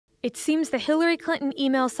It seems the Hillary Clinton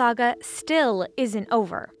email saga still isn't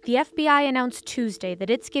over. The FBI announced Tuesday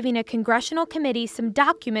that it's giving a congressional committee some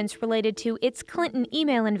documents related to its Clinton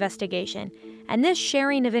email investigation, and this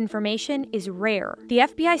sharing of information is rare. The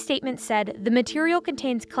FBI statement said the material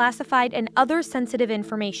contains classified and other sensitive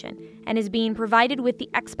information and is being provided with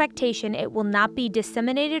the expectation it will not be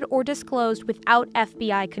disseminated or disclosed without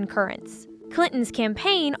FBI concurrence. Clinton's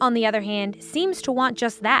campaign, on the other hand, seems to want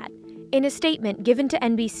just that. In a statement given to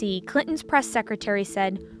NBC, Clinton's press secretary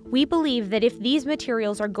said, "We believe that if these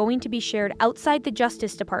materials are going to be shared outside the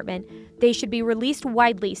Justice Department, they should be released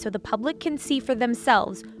widely so the public can see for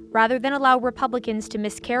themselves, rather than allow Republicans to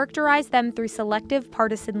mischaracterize them through selective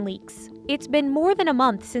partisan leaks." It's been more than a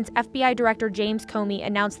month since FBI Director James Comey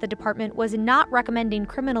announced the department was not recommending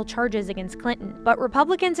criminal charges against Clinton, but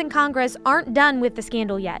Republicans in Congress aren't done with the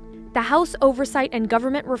scandal yet. The House Oversight and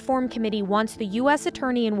Government Reform Committee wants the U.S.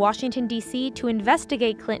 Attorney in Washington, D.C. to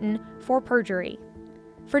investigate Clinton for perjury.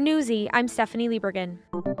 For Newsy, I'm Stephanie Liebergen.